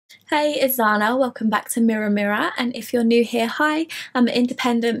Hey, it's Zana. Welcome back to Mirror Mirror. And if you're new here, hi, I'm an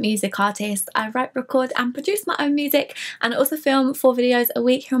independent music artist. I write, record and produce my own music and also film 4 videos a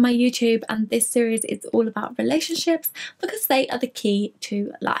week here on my YouTube. And this series is all about relationships because they are the key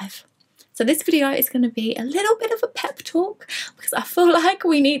to life. So this video is going to be a little bit of a pep talk because I feel like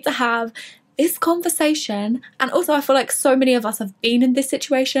we need to have this conversation, and also I feel like so many of us have been in this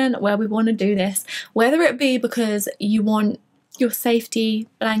situation where we want to do this, whether it be because you want your safety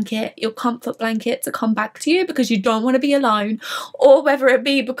blanket, your comfort blanket to come back to you because you don't want to be alone, or whether it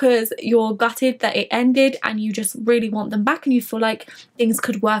be because you're gutted that it ended and you just really want them back and you feel like things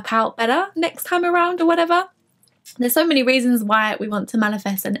could work out better next time around or whatever. There's so many reasons why we want to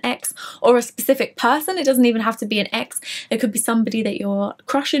manifest an ex or a specific person. It doesn't even have to be an ex. It could be somebody that you're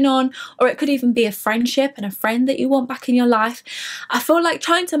crushing on, or it could even be a friendship and a friend that you want back in your life. I feel like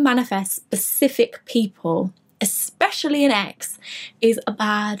trying to manifest specific people, especially an ex, is a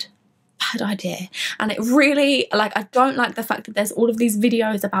bad idea. And it really, like, I don't like the fact that there's all of these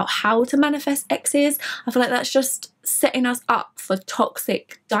videos about how to manifest exes. I feel like that's just setting us up for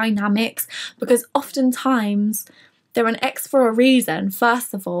toxic dynamics, because oftentimes they're an ex for a reason,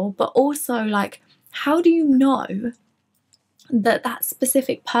 first of all, but also, like, how do you know that that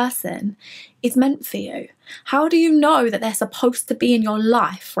specific person is meant for you? How do you know that they're supposed to be in your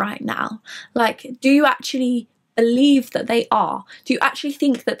life right now? Like, do you actually believe that they are? Do you actually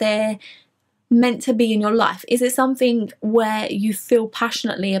think that they're meant to be in your life? Is it something where you feel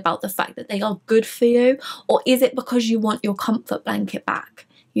passionately about the fact that they are good for you, or is it because you want your comfort blanket back?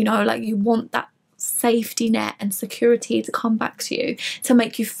 You know, like, you want that safety net and security to come back to you to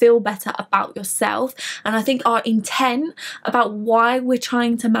make you feel better about yourself. And I think our intent about why we're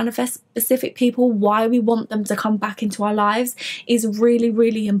trying to manifest specific people, why we want them to come back into our lives, is really,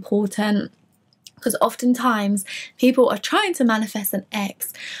 really important. Because oftentimes people are trying to manifest an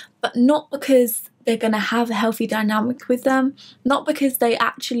ex, but not because they're going to have a healthy dynamic with them, not because they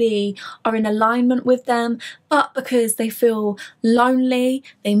actually are in alignment with them, but because they feel lonely,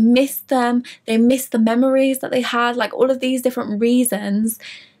 they miss them, they miss the memories that they had. Like, all of these different reasons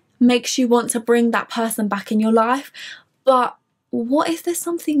makes you want to bring that person back in your life. But what if there's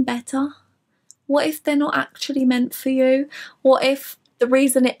something better? What if they're not actually meant for you? What if the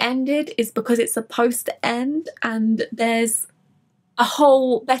reason it ended is because it's supposed to end and there's a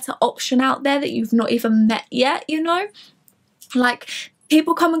whole better option out there that you've not even met yet, you know? Like,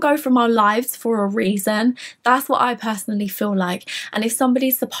 people come and go from our lives for a reason. That's what I personally feel like. And if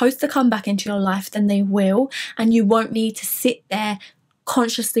somebody's supposed to come back into your life, then they will, and you won't need to sit there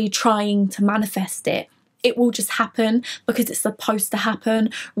consciously trying to manifest it. It will just happen because it's supposed to happen,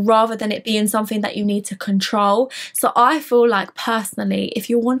 rather than it being something that you need to control. So I feel like, personally, if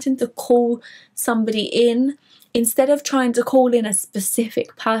you're wanting to call somebody in, instead of trying to call in a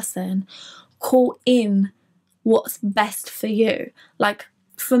specific person, call in what's best for you. Like,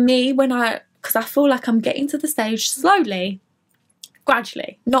 for me, because I feel like I'm getting to the stage slowly,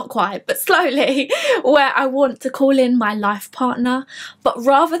 gradually, not quite, but slowly, where I want to call in my life partner. But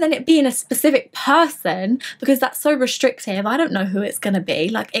rather than it being a specific person, because that's so restrictive, I don't know who it's going to be.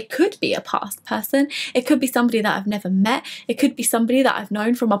 Like, it could be a past person, it could be somebody that I've never met, it could be somebody that I've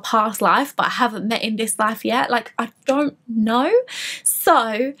known from a past life but I haven't met in this life yet. Like, I don't know.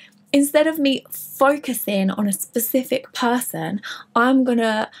 So instead of me focusing on a specific person, I'm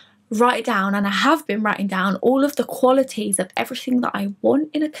gonna write down, and I have been writing down, all of the qualities of everything that I want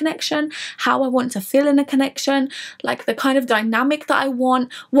in a connection, how I want to feel in a connection, like the kind of dynamic that I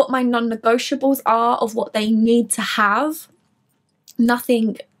want, what my non-negotiables are of what they need to have.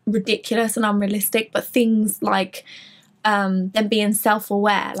 Nothing ridiculous and unrealistic, but things like them being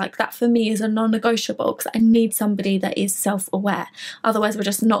self-aware. Like, that for me is a non-negotiable, because I need somebody that is self-aware. Otherwise we're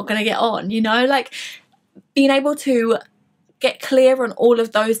just not going to get on, you know? Like, being able to get clear on all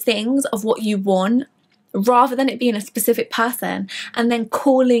of those things of what you want, rather than it being a specific person, and then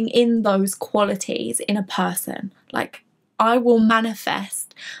calling in those qualities in a person. Like, I will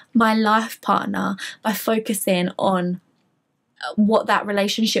manifest my life partner by focusing on what that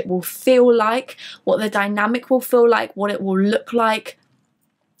relationship will feel like, what the dynamic will feel like, what it will look like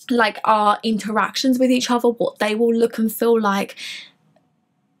our interactions with each other, what they will look and feel like,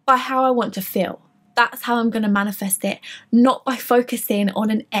 by how I want to feel. That's how I'm going to manifest it, not by focusing on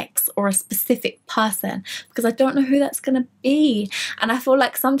an ex or a specific person, because I don't know who that's going to be. And I feel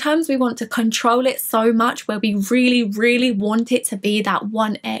like sometimes we want to control it so much, where we really, really want it to be that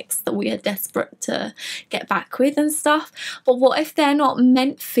one ex that we are desperate to get back with and stuff. But what if they're not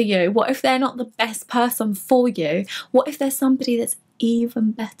meant for you? What if they're not the best person for you? What if there's somebody that's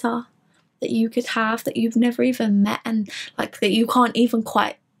even better that you could have, that you've never even met, and like that you can't even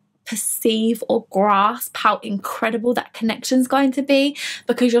quite perceive or grasp how incredible that connection's going to be,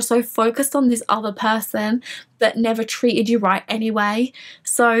 because you're so focused on this other person that never treated you right anyway.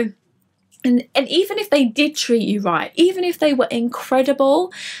 So and even if they did treat you right, even if they were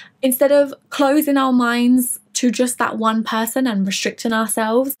incredible, instead of closing our minds to just that one person and restricting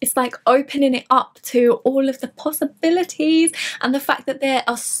ourselves, it's like opening it up to all of the possibilities and the fact that there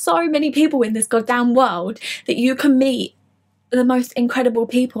are so many people in this goddamn world that you can meet, the most incredible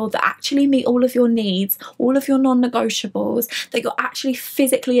people that actually meet all of your needs, all of your non-negotiables, that you're actually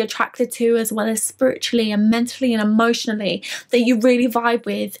physically attracted to, as well as spiritually and mentally and emotionally, that you really vibe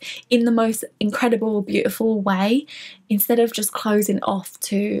with in the most incredible, beautiful way, instead of just closing off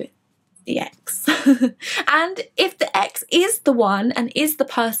to the ex. And if the ex is the one and is the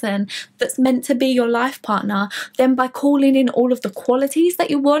person that's meant to be your life partner, then by calling in all of the qualities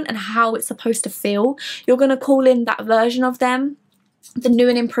that you want and how it's supposed to feel, you're going to call in that version of them, the new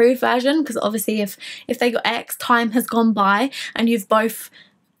and improved version. Because obviously if they're your ex, time has gone by and you've both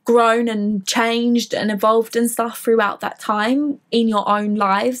grown and changed and evolved and stuff throughout that time in your own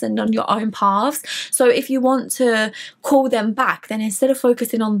lives and on your own paths. So if you want to call them back, then instead of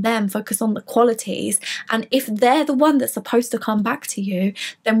focusing on them, focus on the qualities. And if they're the one that's supposed to come back to you,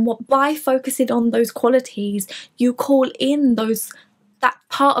 then by focusing on those qualities, you call in that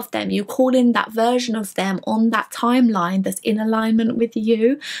part of them, you call in that version of them on that timeline that's in alignment with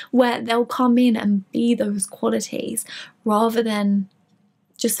you, where they'll come in and be those qualities, rather than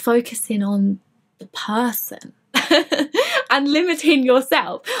just focusing on the person and limiting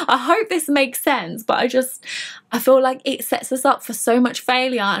yourself. I hope this makes sense, but I feel like it sets us up for so much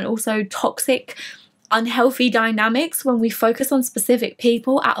failure and also toxic, unhealthy dynamics when we focus on specific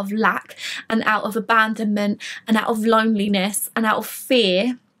people out of lack and out of abandonment and out of loneliness and out of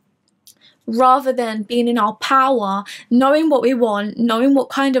fear, rather than being in our power, knowing what we want, knowing what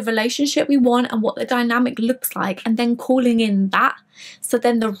kind of relationship we want and what the dynamic looks like, and then calling in that. So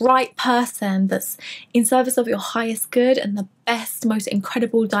then the right person that's in service of your highest good and the best, most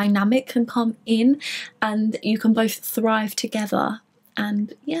incredible dynamic can come in, and you can both thrive together.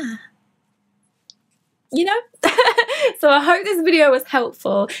 And yeah, you know. So I hope this video was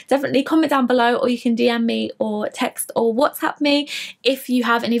helpful. Definitely comment down below, or you can DM me or text or WhatsApp me if you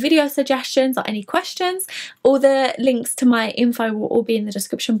have any video suggestions or any questions. All the links to my info will all be in the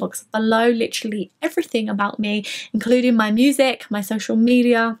description box below. Literally everything about me, including my music, my social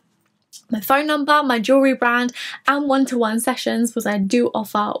media, my phone number, my jewelry brand, and one-to-one sessions, because I do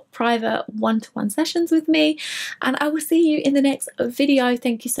offer private one-to-one sessions with me. And I will see you in the next video.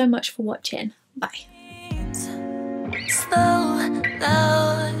 Thank you so much for watching. Bye. Slow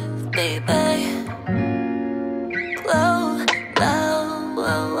love, baby.